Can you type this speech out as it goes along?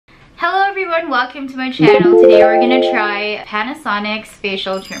everyone, welcome to my channel. Today we're gonna try Panasonic's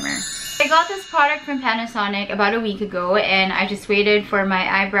facial trimmer. I got this product from Panasonic about a week ago and I just waited for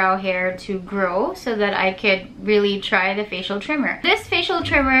my eyebrow hair to grow so that I could really try the facial trimmer. This facial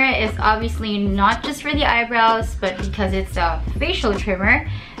trimmer is obviously not just for the eyebrows, but because it's a facial trimmer,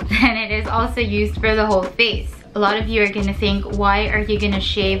 then it is also used for the whole face. A lot of you are gonna think, why are you gonna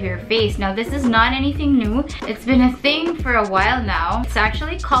shave your face? Now, this is not anything new. It's been a thing for a while now. It's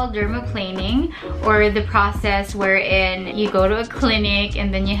actually called dermaplaning, or the process wherein you go to a clinic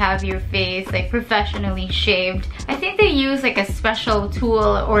and then you have your face like professionally shaved. I think they use like a special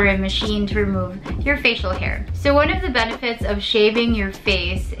tool or a machine to remove your facial hair. So one of the benefits of shaving your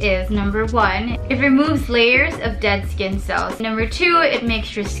face is, number one, it removes layers of dead skin cells. Number two, it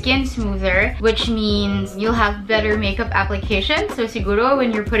makes your skin smoother, which means you'll have better makeup application. So siguro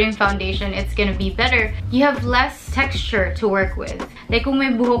when you're putting foundation, it's gonna be better. You have less texture to work with. Like kung may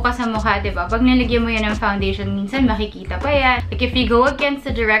buhok ka sa mukha, diba? Pag nilagyan mo yan ng foundation, minsan makikita pa yan. Like if you go against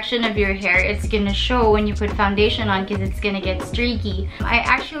the direction of your hair, it's gonna show when you put foundation on because it's gonna get streaky. I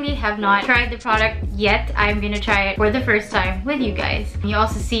actually have not tried the product yet. I'm gonna try it for the first time with you guys. You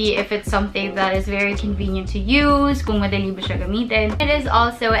also see if it's something that is very convenient to use, kung madali ba siya gamitin. It is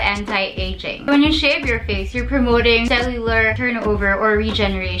also anti-aging. When you shave your face, you're promoting cellular turnover or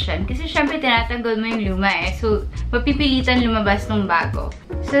regeneration. Kasi syempre tinatanggal mo yung luma eh. So, mapipilitan lumabas ng bago.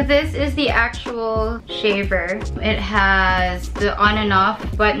 So this is the actual shaver. It has the on and off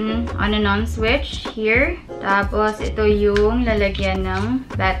button, on and on switch here. Tapos ito yung lalagyan ng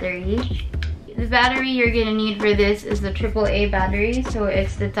battery. The battery you're gonna need for this is the AAA battery, so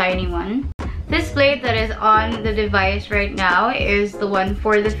it's the tiny one. This blade that is on the device right now is the one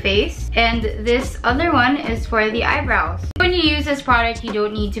for the face, and this other one is for the eyebrows. When you use this product, you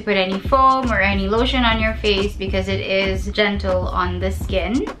don't need to put any foam or any lotion on your face because it is gentle on the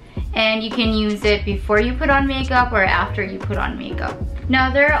skin. And you can use it before you put on makeup or after you put on makeup.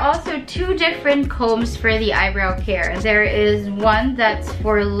 Now, there are also two different combs for the eyebrow care. There is one that's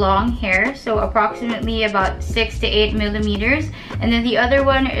for long hair, so approximately about 6 to 8 millimeters. And then the other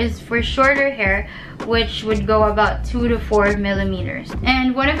one is for shorter hair, which would go about 2 to 4 millimeters.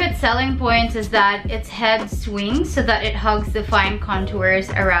 And one of its selling points is that its head swings so that it hugs the fine contours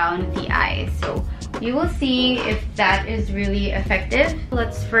around the eyes. So you will see if that is really effective.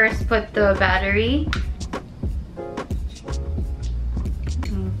 Let's first put the battery.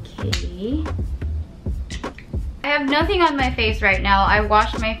 Okay. I have nothing on my face right now. I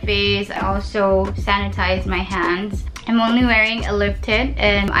washed my face. I also sanitized my hands. I'm only wearing a lip tint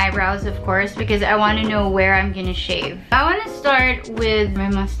and eyebrows, of course, because I want to know where I'm gonna shave. I want to start with my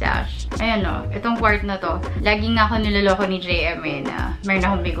mustache. Ayan o, itong part na to. Laging na ako niloloko ni JM eh na meron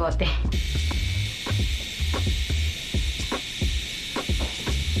akong bigote.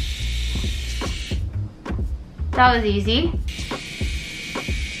 That was easy.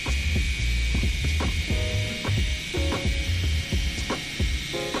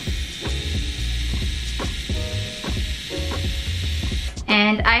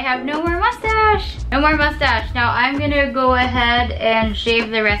 And I have no more mustache. No more mustache. Now I'm gonna go ahead and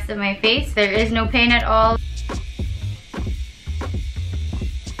shave the rest of my face. There is no pain at all.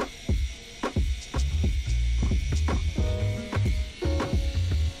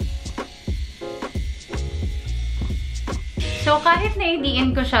 So kahit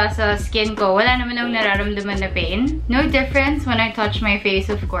naidiin ko siya sa skin ko, wala naman akong nararamdaman na pain. No difference when I touch my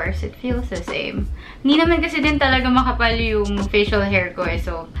face, of course. It feels the same. Hindi naman kasi din talaga makapal yung facial hair ko eh.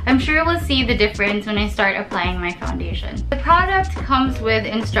 So I'm sure we'll see the difference when I start applying my foundation. The product comes with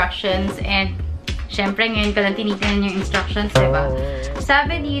instructions and syempre ngayon ka lang tinitingnan yung instructions, diba?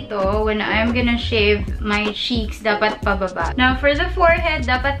 Sabi dito, when I'm gonna shave my cheeks, dapat pababa. Now for the forehead,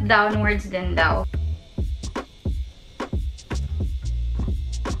 dapat downwards din daw.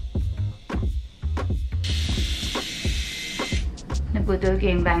 Nabudol ko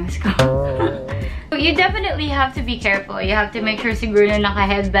yung bangs ko. You definitely have to be careful. You have to make sure siguro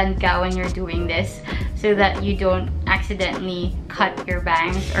naka-headband ka when you're doing this so that you don't accidentally cut your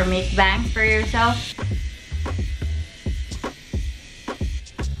bangs or make bangs for yourself.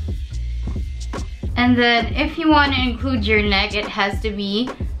 And then if you want to include your neck, it has to be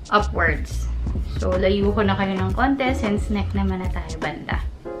upwards. So layo ko na kayo ng konti since neck naman na tayo banda.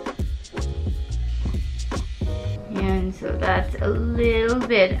 And so that's a little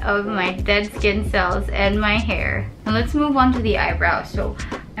bit of my dead skin cells and my hair. Now let's move on to the eyebrows. So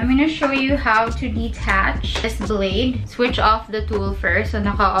I'm gonna show you how to detach this blade. Switch off the tool first. So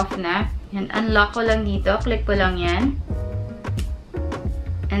naka-off na. And unlock ko lang dito. Click ko lang yan.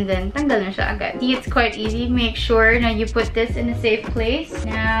 and then tanggal na siya agad. See, it's quite easy. Make sure na you put this in a safe place.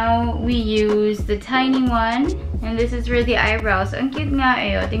 Now, we use the tiny one, and this is for the eyebrows. Ang cute nga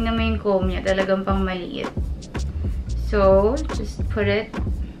eh, oh. Tingnan mo yung comb niya, talagang pang maliit. So, just put it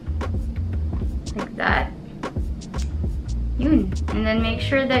like that. Yun. And then make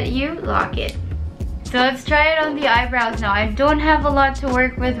sure that you lock it. So let's try it on the eyebrows now. I don't have a lot to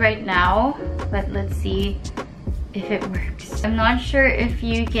work with right now, but let's see if it works. I'm not sure if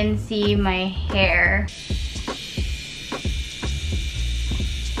you can see my hair.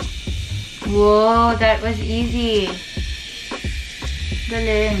 Whoa, that was easy.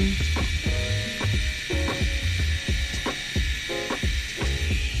 Galing.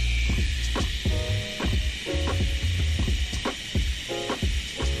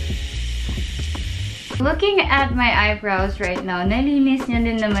 Looking at my eyebrows right now, nalinis niya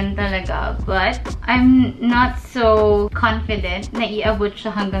din naman talaga. But I'm not so confident na iabot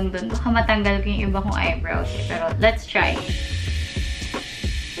siya hanggang dun. Baka matanggal ko yung iba kong eyebrows. Pero let's try.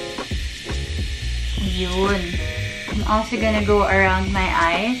 Yun. I'm also gonna go around my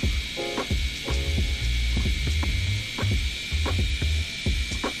eyes.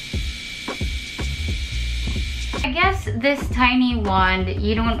 I guess this tiny wand,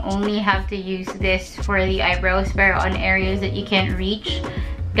 you don't only have to use this for the eyebrows, pero on areas that you can't reach,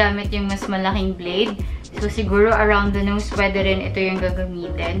 gamit yung mas malaking blade. So siguro around the nose, pwede rin ito yung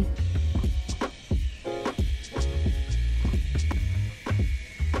gagamitin.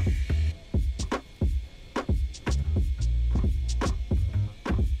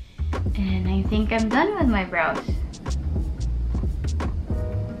 And I think I'm done with my brows.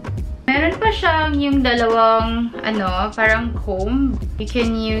 Meron pa siyang yung dalawang, parang comb. You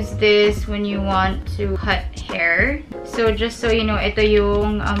can use this when you want to cut hair. So, just so you know, ito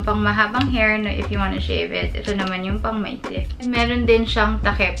yung pang mahabang hair na if you want to shave it. Ito naman yung pang maikli. Meron din siyang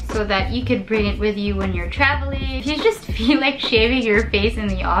takip so that you could bring it with you when you're traveling. If you just feel like shaving your face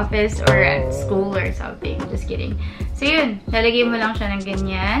in the office or at school or something. Just kidding. So, yun. Lalagay mo lang siya ng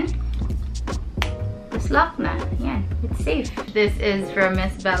ganyan. Lock na. Yan. It's safe. This is from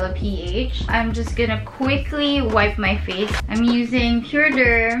Miss Bella PH. I'm just gonna quickly wipe my face. I'm using Pure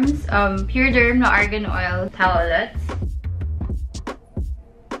Derm na argan oil towelettes.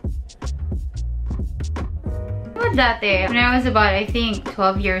 Dati, when I was about, I think,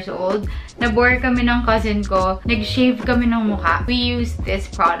 12 years old, nabore kami ng cousin ko, nag-shave kami ng mukha. We used this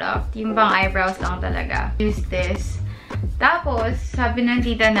product. Yung pang eyebrows lang talaga. Use this. Tapos, sabi ng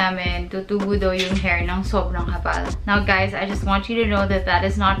tita namin, tutubo daw yung hair ng sobrang kapal. Now guys, I just want you to know that that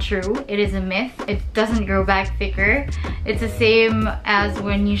is not true. It is a myth. It doesn't grow back thicker. It's the same as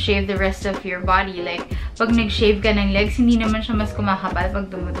when you shave the rest of your body. Like, pag nag-shave ka ng legs, hindi naman siya mas kumakapal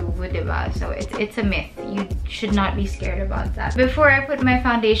pag tumutubo, diba? So, it's a myth. You should not be scared about that. Before I put my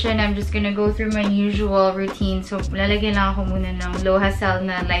foundation, I'm just gonna go through my usual routine. So, lalagyan lang ako muna ng low hassle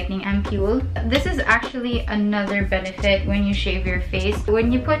na lightning ampule. This is actually another benefit when you shave your face.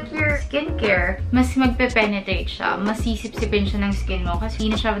 When you put your skincare, mas magpe-penetrate siya. Mas sisip-sipin siya ng skin mo kasi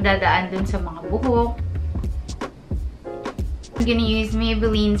hindi na siya dadaan dun sa mga buhok. I'm gonna use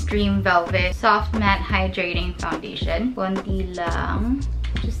Maybelline's Dream Velvet Soft Matte Hydrating Foundation. Konti lang.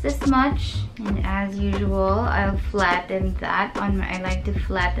 Just this much. And as usual, I'll flatten that on my... I like to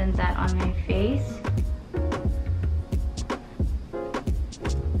flatten that on my face.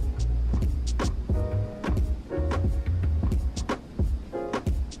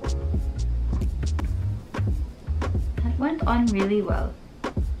 Went on really well.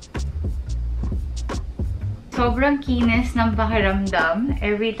 Sobrang kinis ng pakiramdam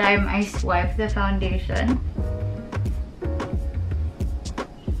every time I swipe the foundation.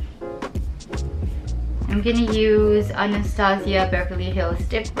 I'm gonna use Anastasia Beverly Hills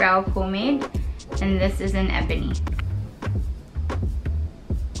Dip Brow Pomade, and this is in Ebony.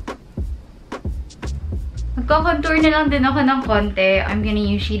 Magko-contour na lang din ako ng konti. I'm gonna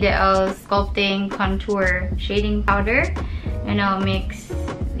use Godinez Sculpting Contour Shading Powder. And I'll mix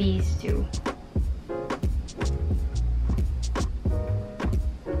these two.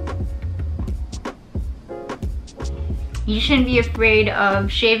 You shouldn't be afraid of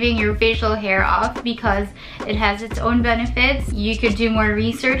shaving your facial hair off because it has its own benefits. You could do more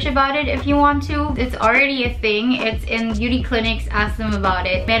research about it if you want to. It's already a thing. It's in beauty clinics. Ask them about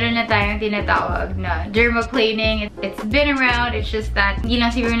it. Meron na tayong tinatawag na dermaplaning. It's been around. It's just that hindi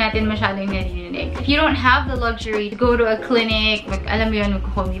lang siguro natin masyadong narinig. If you don't have the luxury to go to a clinic, alam mo yun,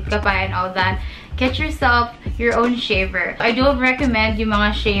 mag-commute ka pa and all that, get yourself your own shaver. I don't recommend yung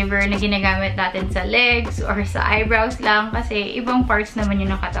mga shaver na ginagamit natin sa legs or sa eyebrows lang kasi ibang parts naman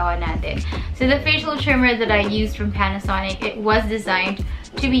yun ng katawan natin. So the facial trimmer that I used from Panasonic, it was designed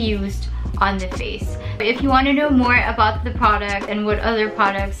to be used on the face. If you want to know more about the product and what other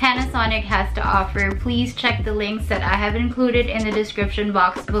products Panasonic has to offer, please check the links that I have included in the description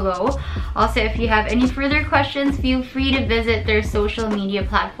box below. Also, if you have any further questions, feel free to visit their social media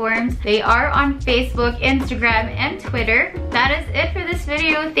platforms. They are on Facebook, Instagram, and Twitter. That is it for this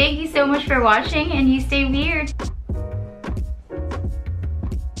video. Thank you so much for watching, and you stay weird.